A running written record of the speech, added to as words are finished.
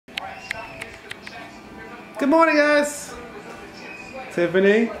Good morning, guys.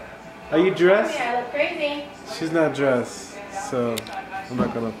 Tiffany, are you dressed? Yeah, I look crazy. She's not dressed, so I'm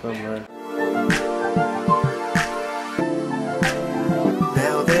not gonna film her.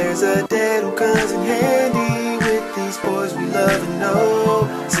 Now there's a dad who comes in handy with these boys we love and know.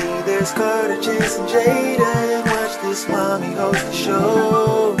 See, there's Carter, Chance, and Jaden. Watch this mommy host the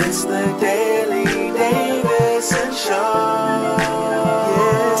show. It's the Daily Davidson Show.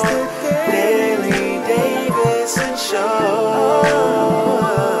 Yes, the Daily Davidson Show.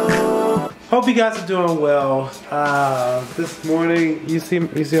 Hope you guys are doing well. This morning, you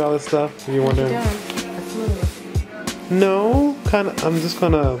see all this stuff? You're wondering? No, kind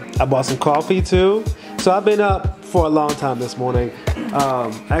of. I bought some coffee too. So I've been up for a long time this morning. I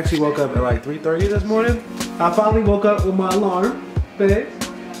actually woke up at like 3:30 this morning. I finally woke up with my alarm. Babe,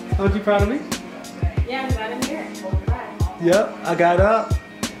 aren't you proud of me? Yeah, I'm glad I'm here. Yep, I got up.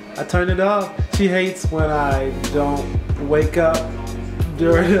 I turned it off. She hates when I don't wake up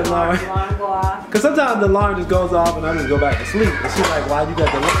during the alarm. Because sometimes the alarm just goes off and I just go back to sleep. And she's like, why you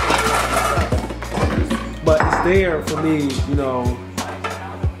got the alarm? But it's there for me, you know.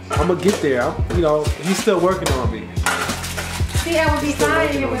 I'm gonna get there. He's still working on me. See, I would be fine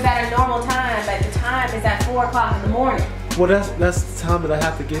if it was at a normal time, but the time is at 4 o'clock in the morning. Well, that's the time that I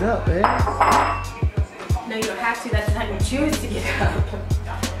have to get up, man. No, you don't have to. That's the time you choose to get up.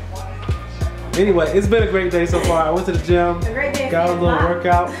 Anyway, it's been a great day so far. I went to the gym, A great day. got a little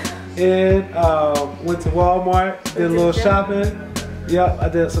workout, and went to Walmart, did a little shopping. Yep, I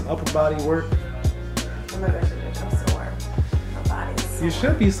did some upper body work. Oh my gosh, I'm sore. My body's sore. You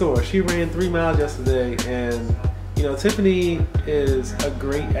should be sore. She ran 3 miles yesterday, and Tiffany is a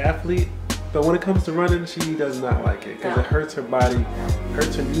great athlete, but when it comes to running, she does not like it because it hurts her body,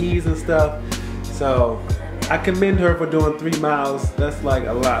 hurts her knees and stuff. So I commend her for doing 3 miles. That's like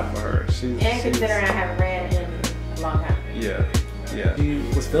a lot for her. And considering I haven't ran in a long time. Yeah. She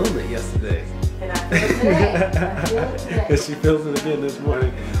was feeling it yesterday. And I feel it today. And she feels it again this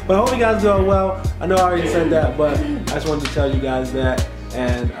morning. But I hope you guys are doing well. I know I already said that, but I just wanted to tell you guys that.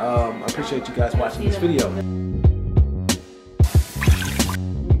 And I appreciate you guys watching this video.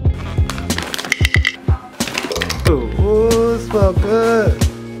 Ooh, it smells good.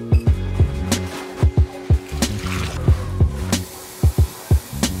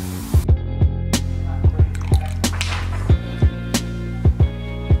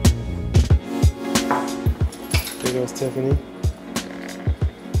 There goes Tiffany.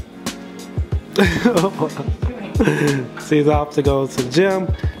 She's off to go to the gym.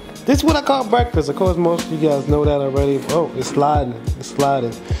 This is what I call breakfast. Of course, most of you guys know that already. Oh, it's sliding. It's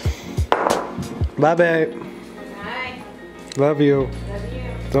sliding. Bye, babe. Bye. Love you. Love you.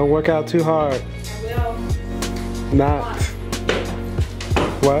 Don't work out too hard. I will. Not.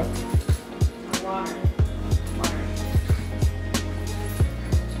 What? Water.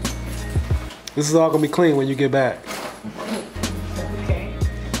 This is all gonna be clean when you get back. Okay.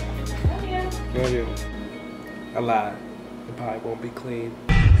 Love you. Love you. I lied. It probably won't be clean.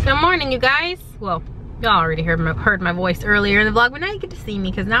 Good morning, you guys. Well, y'all already heard my voice earlier in the vlog, but now you get to see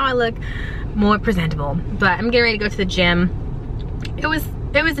me because now I look more presentable. But I'm getting ready to go to the gym. It was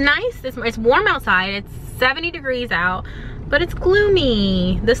nice. It's warm outside. It's 70 degrees out, but it's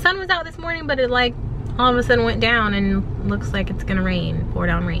gloomy. The sun was out this morning, but it like all of a sudden went down and looks like it's gonna rain, pour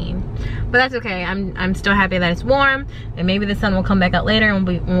down rain. But that's okay. I'm still happy that it's warm, and maybe the sun will come back out later and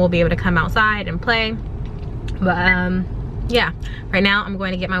we'll be able to come outside and play. But yeah, right now I'm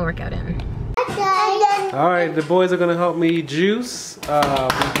going to get my workout in. All right, the boys are gonna help me juice. We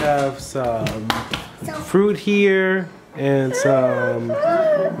have some fruit here and some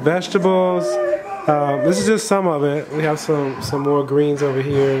vegetables. This is just some of it. We have some more greens over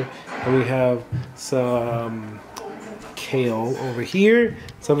here, and we have some kale over here.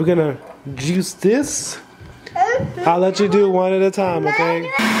 So we're gonna juice this. I'll let you do one at a time, okay?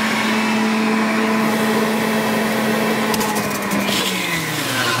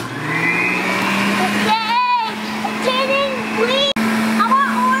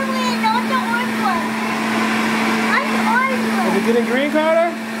 Getting green, Carter?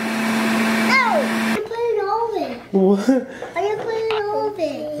 No! I put it over. What? I just put it over.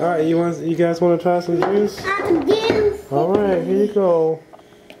 Alright, you guys want to try some juice? Alright, here you go.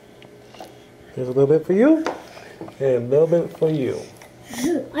 Here's a little bit for you, and a little bit for you. I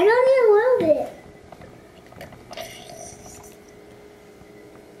don't need a little bit.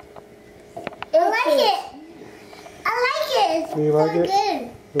 I like it. I like it. You like it?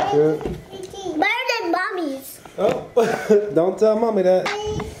 Good. It's good? Better than mommy's. Oh, don't tell mommy that.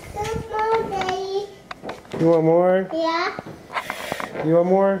 You want more? Yeah. You want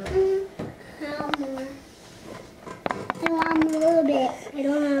more? How more? little bit. I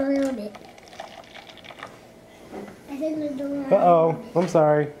don't want a little bit. I said I don't want Uh-oh. I'm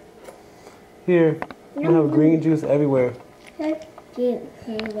sorry. Here. You have green juice everywhere.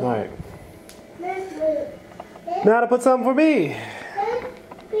 Alright. Now to put something for me.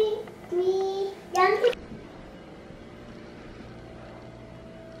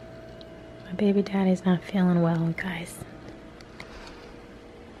 My baby daddy's not feeling well, guys.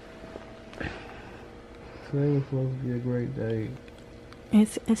 Today was supposed to be a great day.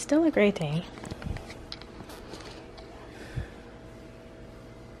 It's still a great day.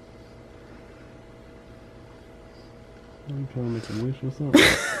 I'm trying to make a wish or something.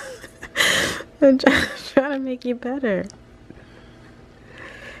 I'm trying to make you better.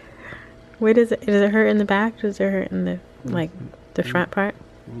 Where does it hurt in the back? Does it hurt in the, like, the front part?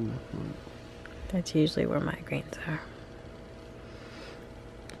 That's usually where migraines are.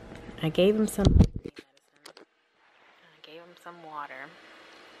 I gave him some medicine. I gave him some water.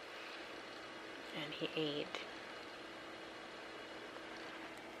 And he ate.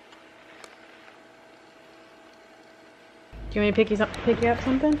 Do you want me to pick you up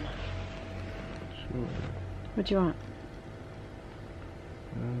something? Sure. What you want?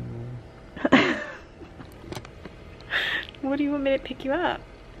 What do you want me to pick you up?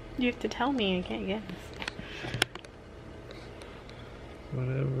 You have to tell me. I can't guess.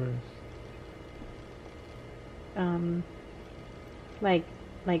 Whatever.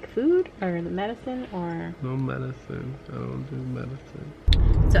 Like food or medicine or? No medicine. I don't do medicine.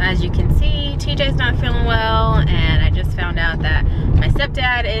 So as you can see, TJ's not feeling well, and I just found out that my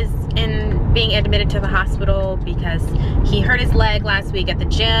stepdad is being admitted to the hospital because he hurt his leg last week at the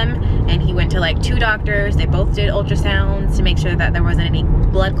gym, and he went to like 2 doctors. They both did ultrasounds to make sure that there wasn't any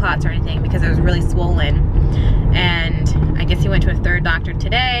blood clots or anything because it was really swollen. And I guess he went to a 3rd doctor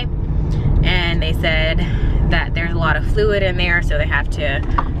today, and they said that there's a lot of fluid in there, so they have to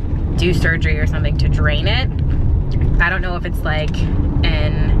do surgery or something to drain it. I don't know if it's like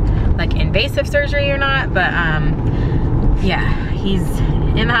invasive surgery or not, but yeah, he's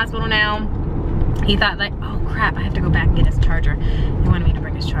in the hospital now. He thought like, oh crap, I have to go back and get his charger. He wanted me to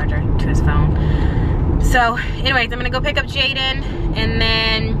bring his charger to his phone. So anyways, I'm gonna go pick up Jaden, and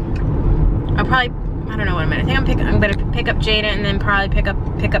then I'll probably, I don't know what I'm gonna, I'm gonna pick up Jaden and then probably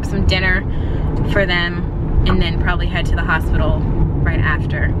pick up some dinner for them, and then probably head to the hospital right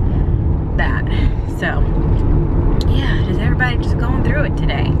after that. So yeah, just everybody just going through it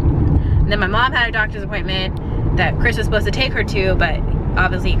today. And then my mom had a doctor's appointment that Chris was supposed to take her to, but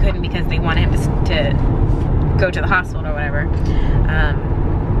obviously he couldn't because they wanted him to go to the hospital or whatever.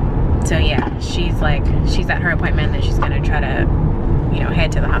 So yeah, she's at her appointment, and she's gonna try to, you know,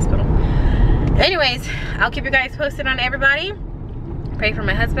 head to the hospital. Anyways, I'll keep you guys posted on everybody. Pray for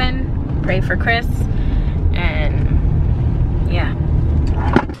my husband, pray for Chris, and yeah.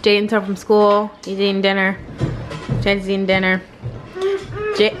 Jaden's home from school. He's eating dinner. Jaden's eating dinner.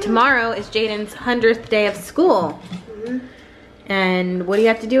 Tomorrow is Jaden's 100th day of school. And what do you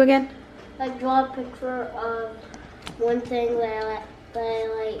have to do again? Like draw a picture of one thing that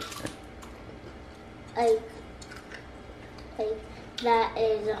that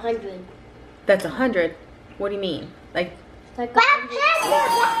is 100. That's 100? What do you mean? Like Black Panther!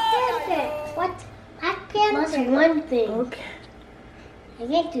 What? Black Panther? That's one thing. Okay. I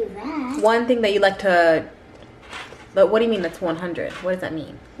can't do that. One thing that you like to... But what do you mean that's 100? What does that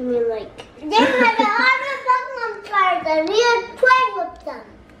mean? I mean like... They have 100 Pokemon cards and we would play with them.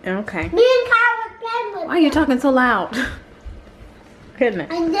 Okay. Me and Carter would play with them. Why are you talking so loud?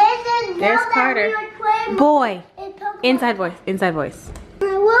 Goodness. And there's Carter. Boy. Inside voice. Inside voice. I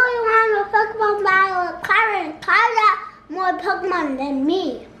really want a Pokemon battle with Carter, and Carter more Pokemon than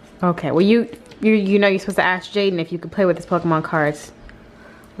me. Okay. Well, you know you're supposed to ask Jaden if you could play with his Pokemon cards.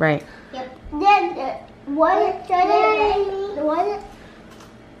 Right. Yep. Then was it okay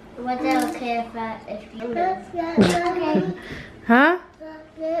if you okay? Huh?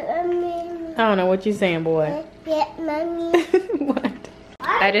 I don't know what you're saying, boy. What?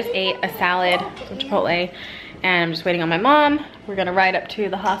 I just ate a salad from Chipotle, and I'm just waiting on my mom. We're gonna ride up to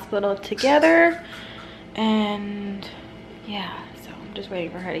the hospital together, and yeah, so I'm just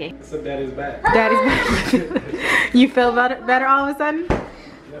waiting for her to get. So Daddy's back. Daddy's back. You feel better all of a sudden?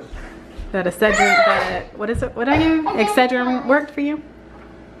 Yes. That Excedrin, what is it? What I do? Excedrin worked for you?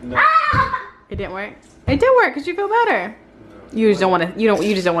 No. It didn't work. It did work because you feel better. You just don't want to. You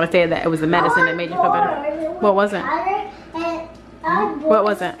just don't want to say that it was the medicine that made you feel better. What was it? What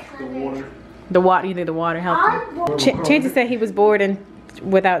was it? The water. The water. You think the water helped you? Chancey said he was bored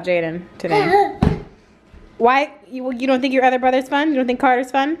without Jaden today. Why? You don't think your other brother's fun? You don't think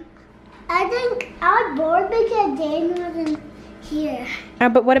Carter's fun? I think I was bored because Jaden wasn't here.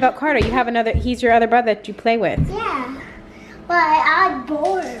 But what about Carter? You have another, he's your other brother that you play with. Yeah. But I was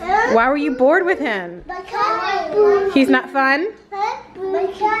bored. Why were you bored with him? Because He's not fun?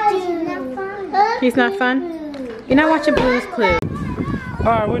 He's not fun? You're not watching Blue's Clues.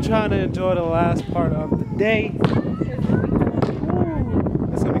 Alright, we're trying to enjoy the last part of the day.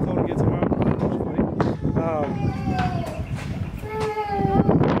 It's gonna be cold again tomorrow.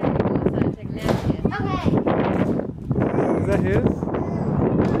 Is that his?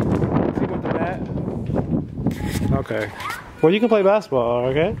 Does he want the bat? Okay. Well, you can play basketball,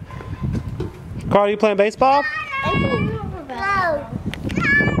 okay? Carl, you playing baseball?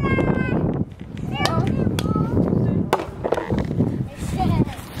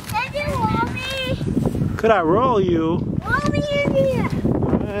 Could I roll you? Roll me in here.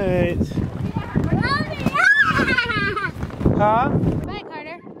 Alright. Roll me. Huh? Bye,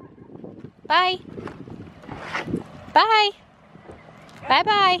 Carter. Bye. Bye.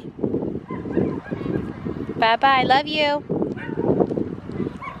 Bye-bye. Bye-bye. Love you.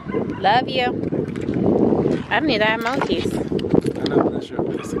 Love you. I don't need that monkeys. I know, that's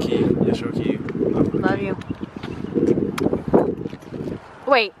the key. Yes, your key. Love you.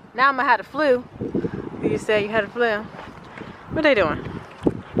 Wait, now I'm gonna have the flu. You said you had a flu. What are they doing?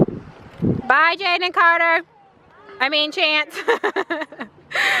 Bye, Jaden Carter. I mean, Chance.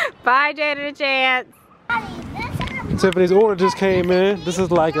 Bye, Jaden and Chance. Tiffany's order just came in. This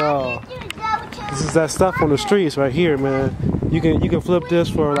is like this is that stuff on the streets right here, man. You can flip this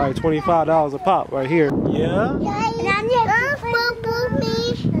for like $25 a pop right here. Yeah?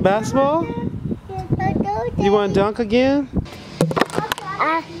 Basketball? You want to dunk again?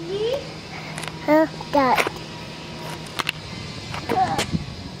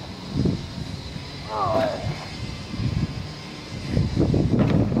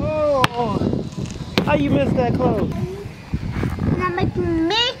 Oh, how you missed that close?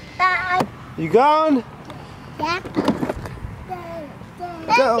 You gone? Yeah.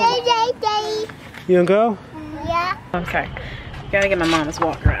 Go. You gonna go? Yeah. I'm sorry. Gotta get my mom's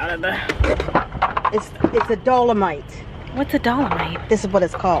walker out of the... It's a dolomite. What's a dolomite? This is what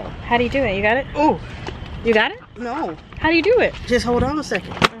it's called. How do you do it? You got it? Oh, You got it? no. How do you do it? Just hold on a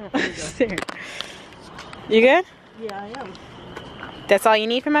second. You good? Yeah, I am. That's all you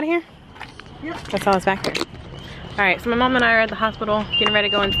need from out of here? Yep. That's all that's back there. Alright, so my mom and I are at the hospital getting ready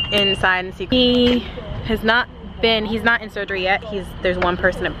to go inside and see. He's not in surgery yet. There's one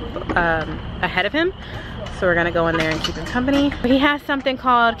person ahead of him. So we're gonna go in there and keep him company. He has something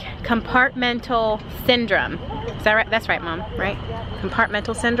called compartmental syndrome. Is that right? That's right, Mom, right?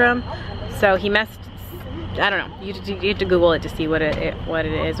 Compartmental syndrome. So he messed, I don't know, you have to Google it to see what it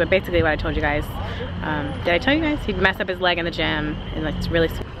is. But basically what I told you guys, did I tell you guys? He messed up his leg in the gym and it's really...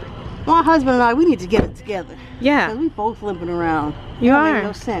 My husband and I, we need to get it together. Yeah. 'Cause we both limping around. You That are. make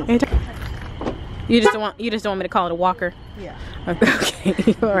no sense. You just don't want me to call it a walker? Yeah.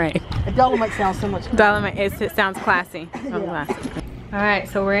 Okay, all right. A dolomite sounds so much. Dolomite, it sounds classy. Oh, classy. All right,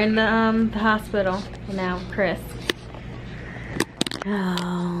 so we're in the hospital now, Chris.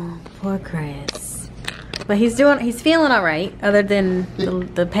 Oh, poor Chris. But he's feeling all right, other than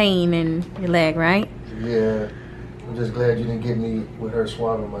the pain in your leg, right? Yeah. I'm just glad you didn't get me with her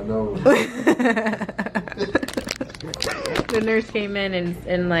swallowing my nose. The nurse came in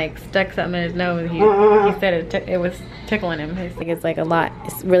and like stuck something in his nose. He said it was tickling him. I think it's like a lot.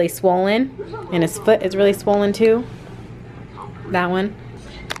 It's really swollen, and his foot is really swollen too. That one.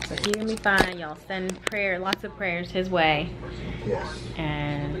 So he's gonna be fine. Y'all send lots of prayers his way, Yes.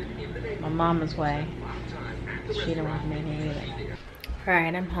 and my mama's way. She don't want me here either. All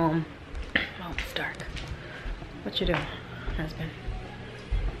right, I'm home. Oh, it's dark. What you doing, husband?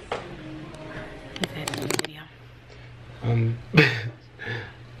 He's editing the video.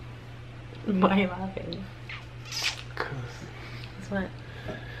 Why are you laughing? What?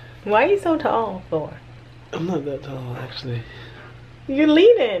 Why are you so tall for? I'm not that tall, actually. You're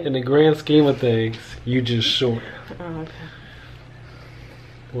leaning. In the grand scheme of things, you just short. Oh, okay.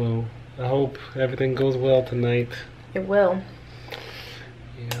 Well, I hope everything goes well tonight. It will.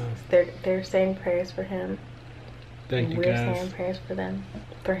 Yeah. They're saying prayers for him. Thank you, We're guys. saying prayers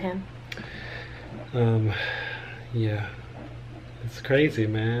for him. Yeah. It's crazy,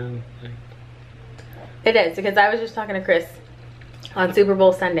 man. Like, It is, because I was just talking to Chris on Super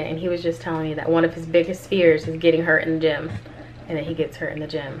Bowl Sunday, and he was just telling me that one of his biggest fears is getting hurt in the gym, and then he gets hurt in the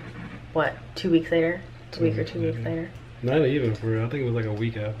gym. What, 2 weeks later? A week or 2 weeks later? not even for real. I think it was like a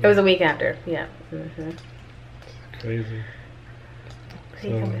week after. It was a week after, yeah. Crazy. So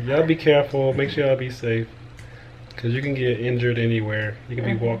y'all be careful. Make sure y'all be safe, because you can get injured anywhere. You can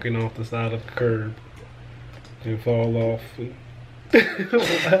be walking off the side of the curb and fall off.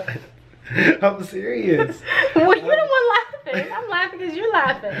 What? I'm serious. Well, you're the one laughing. I'm laughing because you're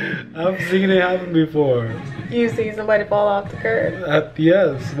laughing. I've seen it happen before. You've seen somebody fall off the curb?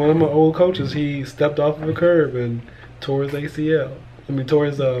 Yes, one of my old coaches, he stepped off of a curb and tore his ACL. I mean, tore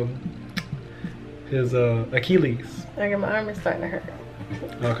his Achilles. Okay, my arm is starting to hurt.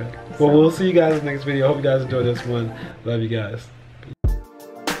 Okay. Well, we'll see you guys in the next video. Hope you guys enjoyed this one. Love you guys.